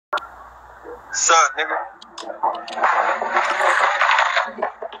What's up, nigga?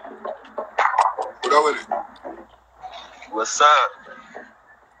 What up with it? What's up?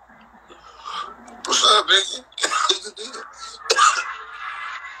 What's up, nigga? What's the deal?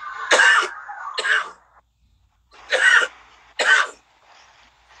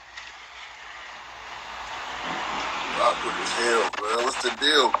 Awkward as hell, bro. What's the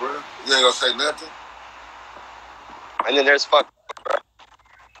deal, bro? You ain't gonna say nothing? And then there's fuck, bro.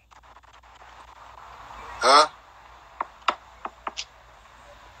 Huh?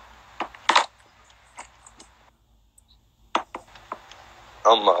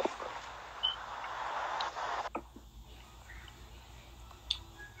 I'm up.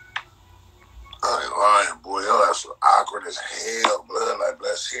 I ain't lying, boy. Yo, that's awkward as hell, blood. Like,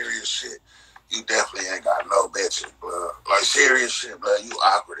 blood, serious shit. You definitely ain't got no bitches, blood. Like, serious shit, blood. You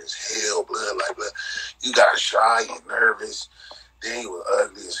awkward as hell, blood. Like, blood, you got shy, you nervous. Then you was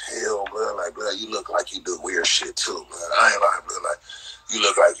ugly as hell, blood. Like, blood, you look like you do weird shit, too, blood. I ain't lying, blood. Like, you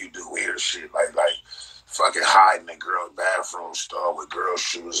look like you do weird shit. Like fucking hiding in girls' bathroom stall with girls'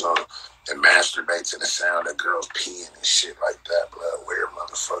 shoes on and masturbate to the sound of girls peeing and shit like that, blood. Weird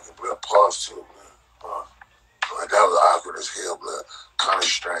motherfucker, blood. Pause, too, blood. Pause. Like, that was awkward as hell, blood. Kind of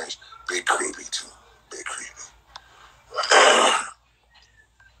strange. Big creepy, too. Big creepy.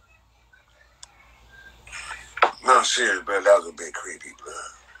 No, serious, blood. That was a big creepy,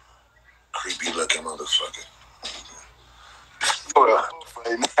 blood. Creepy looking motherfucker. Hold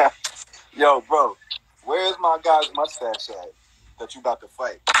up. Yo, bro, where's my guy's mustache at that you about to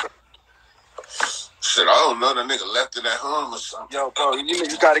fight? Shit, I don't know. The nigga left it at home or something. Yo, bro,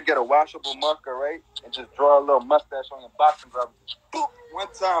 you got to get a washable marker, right? And just draw a little mustache on your boxing glove. Boop,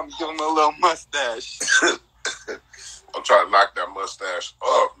 one time, give him a little mustache. I'm trying to knock that mustache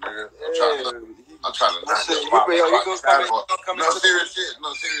off, nigga. I'm trying to knock that 5 o'clock shadow off. No serious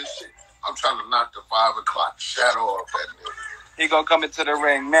shit. I'm trying to knock the 5 o'clock shadow off that nigga. He gonna come into the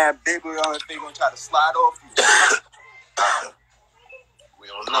ring, man. Big boy on his thing, gonna try to slide off you. We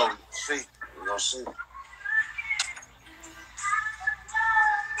don't know. We gonna see.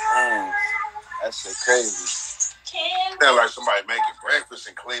 That shit crazy. Sound like somebody making breakfast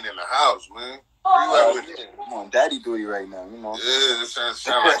and cleaning the house, man. I'm on daddy duty right now, you know. Yeah, it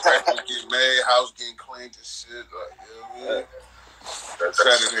sound like breakfast getting made, house getting cleaned and shit. Like, you know what I mean? That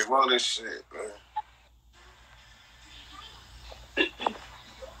Saturday morning shit, man.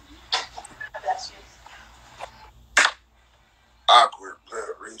 Awkward,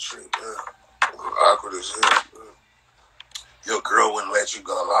 blood. Retreat, blood. Awkward as hell, blood. Your girl wouldn't let you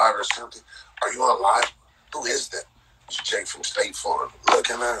go live or something. Are you on live? Who is that? It's Jake from State Farm.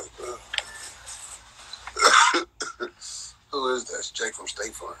 Looking at it, blood. Who is that? It's Jake from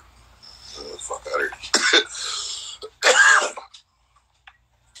State Farm. Fuck out of here.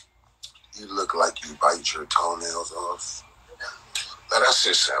 You look like you bite your toenails off. Now, that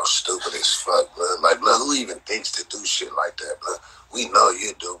shit sounds stupid as fuck, blood. Like, blood, who even thinks to do shit like that, blood? We know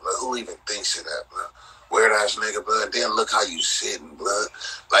you do, blood. Who even thinks of that, blood? Weird ass nigga, blood. Then look how you sitting, blood.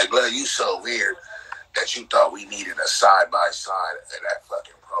 Like, blood, you so weird that you thought we needed a side-by-side of that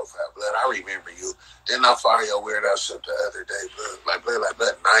fucking profile, blood. I remember you. Didn't I fire your weird ass up the other day, blood? Like,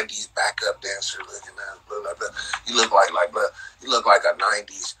 blood, 90s backup dancer looking ass, blood. Like, blood. You look like blood. You look like a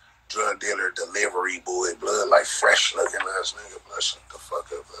 90s drug dealer, delivery boy, blood, like fresh looking ass nigga, blood. Shut the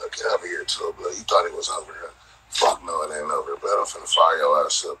fuck up, blood. Get over here too, blood. You thought it was over here. Fuck no, it ain't over, blood. I'm finna fire your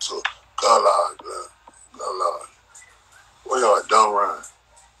ass up too. Go log, blood. Go log. Where y'all at? Don't run.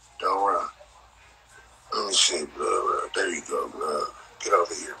 Don't run. Let me see, blood. There you go, blood. Get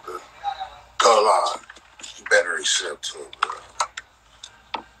over here, blood. Go log. You better accept too, blood.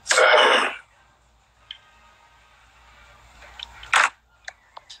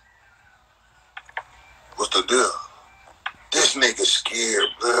 What's the deal? This nigga scared,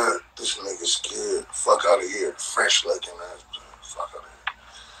 blood. This nigga scared. Fuck out of here. Fresh looking ass, blood. Fuck out of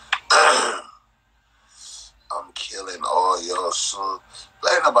here. I'm killing all y'all, son.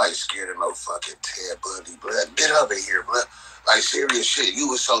 Blood, ain't nobody scared of no fucking Ted Bundy, blood. Get over here, blood. Like, serious shit. You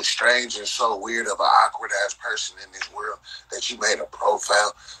was so strange and so weird of an awkward ass person in this world that you made a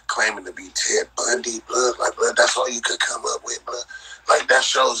profile claiming to be Ted Bundy, blood. Like, blood, that's all you could come up with, blood. Like, that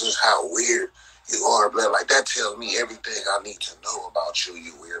shows us how weird you are, blood. Like, that tells me everything I need to know about you,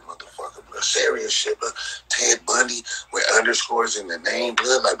 you weird motherfucker, blood. Serious shit, blood. Ted Bundy with underscores in the name,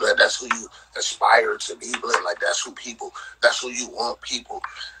 blood. Like, blood, that's who you aspire to be, blood. Like, that's who you want people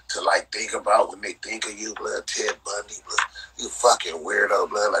to, like, think about when they think of you, blood. Ted Bundy, blood. You fucking weirdo,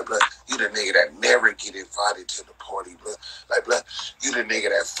 blood. Like, blood, you the nigga that never get invited to the party, blood. Like, blood, you the nigga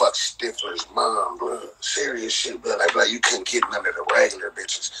that fucked Stifler's mom, blood. Serious shit, blood. Like, blood, you couldn't get none of the regular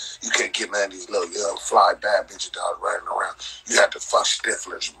bitches. You couldn't get none of these little young, fly, bad bitches that was running around. You had to fuck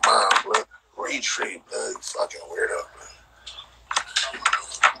Stifler's mom, blood. Retreat, blood. You fucking weirdo, blood. You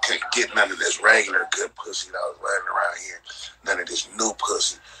couldn't get none of this regular good pussy that was running around here. None of this new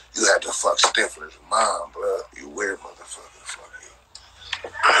pussy. You had to fuck Stifler's mom, blood. You weird motherfucker. Fuck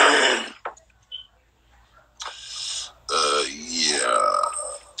you. Yeah.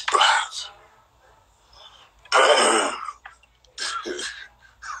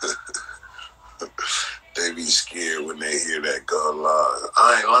 They be scared when they hear that gun line.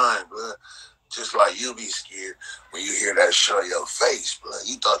 I ain't lying, blood. Just like you be scared when you hear that show your face, blood.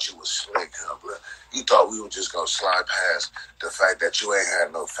 You thought you was slick, huh, blood? You thought we were just gonna slide past the fact that you ain't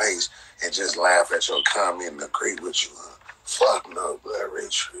had no face and just laugh at your comment and agree with you, huh? Fuck no, blood.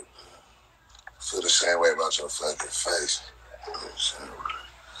 Retreat, blood. Feel the same way about your fucking face.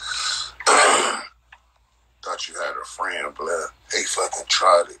 Thought you had a friend, blood. They fucking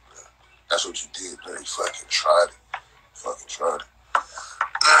tried it, blood. That's what you did, blood. You fucking tried it. Fucking tried it.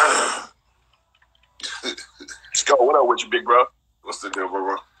 Scott, what up with you, big bro? What's the deal,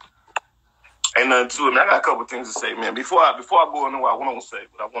 bro? Ain't nothing to it, man. I got a couple things to say, man. Before I go into what I want to say,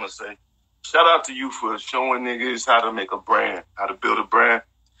 shout out to you for showing niggas how to make a brand, how to build a brand.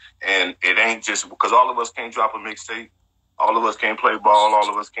 And it ain't just because all of us can't drop a mixtape, all of us can't play ball, all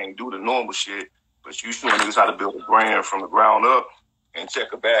of us can't do the normal shit. But you showing niggas how to build a brand from the ground up and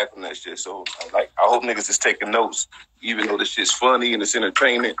check a bag from that shit. So, I hope niggas is taking notes. Even though this shit's funny and it's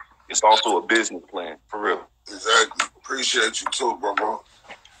entertainment, it's also a business plan, for real. Exactly. Appreciate you too, bro.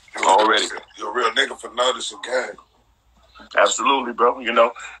 Already. You're a real nigga for noticing, gang. Absolutely, bro. You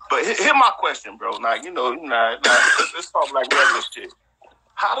know. But here my question, bro. Now, let's talk like regular shit.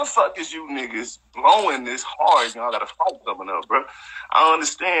 How the fuck is you niggas blowing this hard? Y'all got a fight coming up, bro. I don't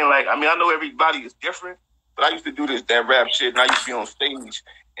understand. I know everybody is different, but I used to do that rap shit, and I used to be on stage.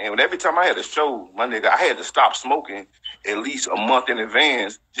 And every time I had a show, my nigga, I had to stop smoking at least a month in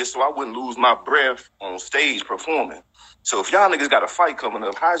advance just so I wouldn't lose my breath on stage performing. So if y'all niggas got a fight coming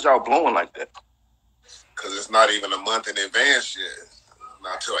up, how's y'all blowing like that? Because it's not even a month in advance yet.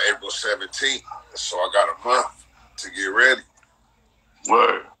 Not till April 17th. So I got a month to get ready.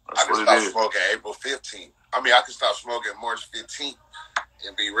 Word. I can stop smoking April 15th. I can stop smoking March 15th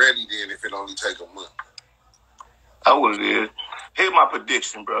and be ready then if it only take a month. That's what it is. Here's my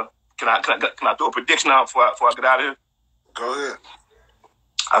prediction, bro. Can I throw a prediction out before I get out of here? Go ahead.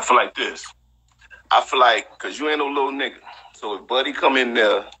 I feel like this. Because you ain't no little nigga. So if Buddy come in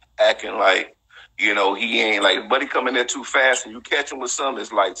there acting like, he ain't if Buddy come in there too fast and you catch him with something,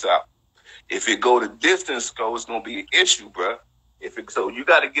 it's lights out. If it go the distance, it's going to be an issue, bro. So you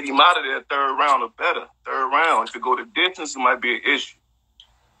got to get him out of there third round or better. Third round. If it go the distance, it might be an issue.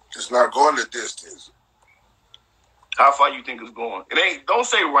 It's not going the distance. How far you think it's going? It ain't. Don't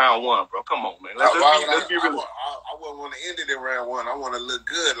say round one, bro. Come on, man. Let's be real. I wouldn't want to end it in round one. I want to look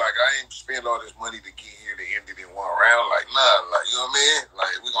good. I ain't spend all this money to get here to end it in one round. Nah. You know what I mean?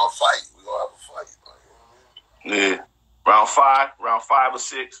 We gonna fight. We gonna have a fight. You know what I mean? Yeah. Round five or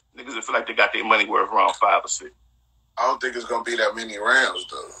six. Niggas that feel like they got their money worth round 5 or 6. I don't think it's gonna be that many rounds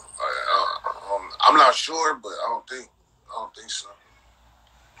though. I'm not sure, but I don't think so.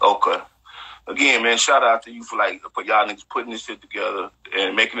 Okay. Again, man, shout out to you for y'all niggas putting this shit together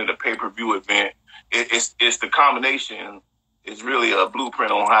and making it a pay-per-view event. It's the combination. It's really a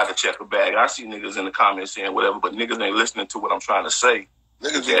blueprint on how to check a bag. I see niggas in the comments saying whatever, but niggas ain't listening to what I'm trying to say.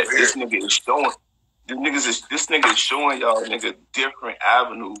 Niggas this nigga is showing. This nigga is showing y'all nigga different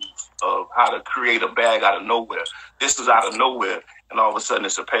avenues of how to create a bag out of nowhere. This is out of nowhere, and all of a sudden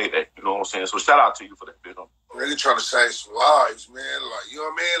it's a payday. You know what I'm saying? So shout out to you for that, big homie. Really trying to save some lives, man. You know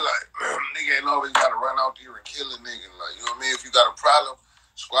what I mean? Nigga ain't always got to run out there and kill a nigga. You know what I mean? If you got a problem,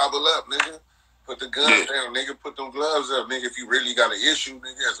 squabble up, nigga. Put the guns down, nigga. Put them gloves up, nigga. If you really got an issue,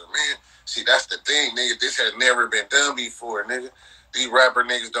 nigga, as a man. See, that's the thing, nigga. This has never been done before, nigga. These rapper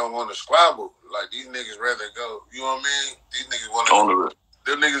niggas don't want to squabble. These niggas rather go, you know what I mean? These niggas want to...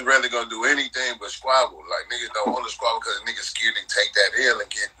 Them niggas rather gonna do anything but squabble. Niggas don't want to squabble because niggas scared to take that L and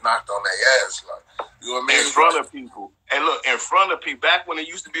get knocked on their ass. You know what I mean? In front of people. And look, in front of people, back when it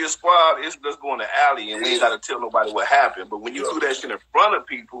used to be a squad, it's just going to alley and we ain't got to tell nobody what happened. But when you do that shit in front of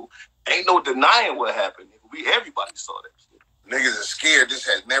people, ain't no denying what happened. Everybody saw that shit. Niggas are scared. This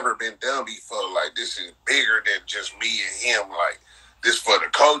has never been done before. This is bigger than just me and him. This for the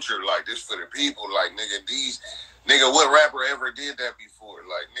culture. This for the people. Nigga, what rapper ever did that before?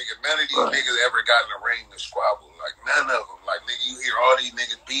 Nigga, none of these niggas ever got in the ring to squabble. None of them. Like, nigga, you hear all these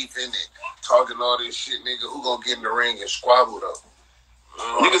niggas beefing and talking all this shit, nigga. Who gonna get in the ring and squabble though?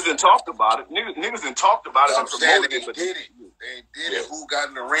 Niggas done talked about it. Niggas done talked about it and promoted they it. But did it. They did it. Who got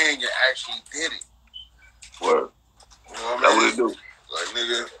in the ring and actually did it? Word. You know what That's I what mean? it do. Like,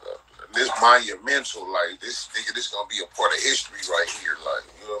 nigga, this monumental. Like, this nigga, this gonna be a part of history right here. Like,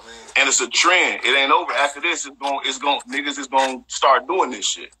 you know what I mean? And it's a trend. It ain't over. After this, niggas is gonna start doing this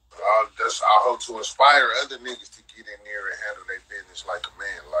shit. I hope to inspire other niggas to get in there and handle their business like a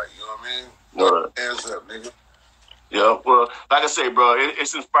man. Like, you know what I mean? Word. Hands up, nigga. Yeah, well, like I say, bro,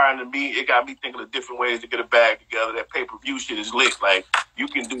 it's inspiring to me. It got me thinking of different ways to get a bag together. That pay-per-view shit is lit. Like, you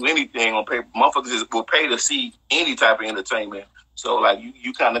can do anything on paper. Motherfuckers will pay to see any type of entertainment. So, like,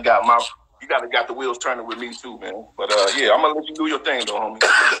 you kind of got the wheels turning with me too, man. But yeah, I'm gonna let you do your thing, though, homie.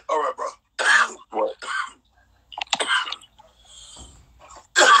 All right, bro. What?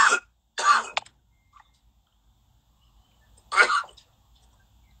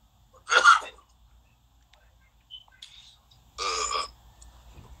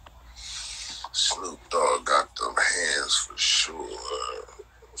 Snoop Dogg got them hands for sure.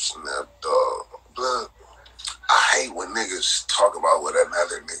 Snap Dogg. Blood. I hate when niggas talk about what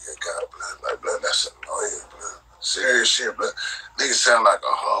another nigga got, blood. Like, blood, that's annoying, blood. Serious shit, blood. Niggas sound like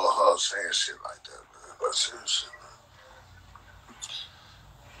a hoe saying shit like that, blood. But serious shit,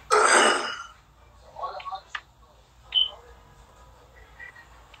 blood.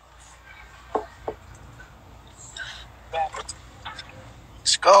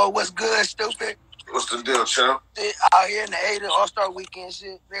 Skull, what's good, stupid? What's the deal, champ? Out here in the 80 All-Star Weekend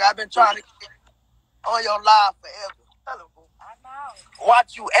shit. Nigga, I've been trying to get on your live forever. I know.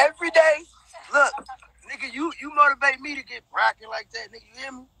 Watch you every day. Look, nigga, you motivate me to get rocking like that, nigga. You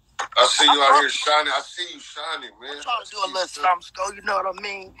hear me? I see you out here shining. I see you shining, man. I'm trying to do a little something, Skull. You know what I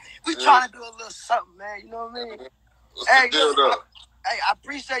mean? We trying to do a little something, man. You know what I mean? What's the deal, though? Hey, I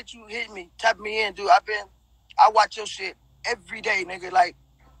appreciate you hitting me, tapping me in, dude. I watch your shit every day, nigga. Like,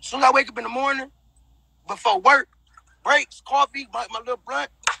 as soon as I wake up in the morning, before work, breaks, coffee, my little blunt,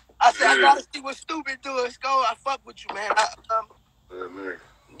 I said, I gotta see what stupid doing. Skull, I fuck with you, man.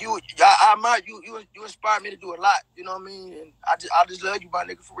 You admire you. You inspired me to do a lot. You know what I mean? And I just love you, my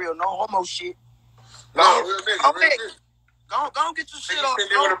nigga, for real. No homo shit. No, real nigga, real nigga. Go get your shit off.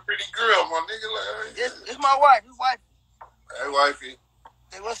 You with a pretty girl, my nigga. Like, it's my wife. His wife. Hey, wifey.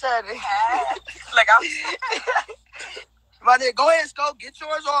 Hey, what's that? Like I'm. My nigga, go ahead, Skull. Get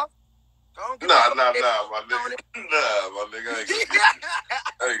yours off. Nah, my nigga. Nah, my nigga.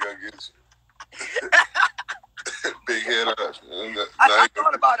 I ain't gonna get you. Big head up. I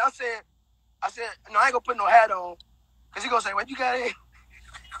thought about it. I said, no, I ain't gonna put no hat on. Cause he gonna say, what you got here?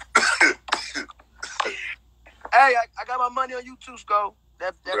 Hey, I got my money on you too, Skull.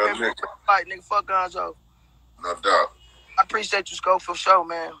 That fight, nigga, fuck Gonzo. No doubt. I appreciate you, Skull, for sure,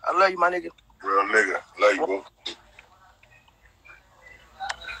 man. I love you, my nigga. Real nigga. Love you, bro.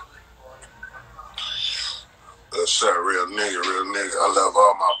 That's sir, real nigga. I love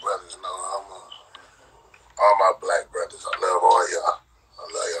all my brothers, no homo. All my black brothers. I love all y'all. I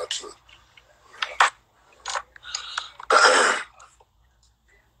love y'all too.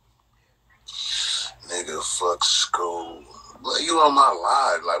 Nigga, fuck school. Blood, you on my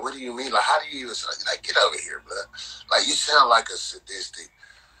live. Like, what do you mean? Like, how do you even, like, get over here, blood. Like, you sound like a sadistic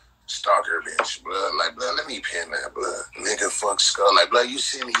stalker bitch, blood. Like, blood, let me pin that, blood. Nigga, fuck Skull. Like, blood, you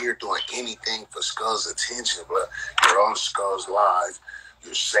sitting here doing anything for Skull's attention, blood. You're on Skull's live.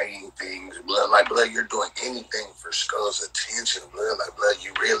 You're saying things, blood. Like, blood, you're doing anything for Skull's attention, blood. Like, blood,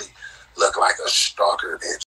 you really look like a stalker bitch.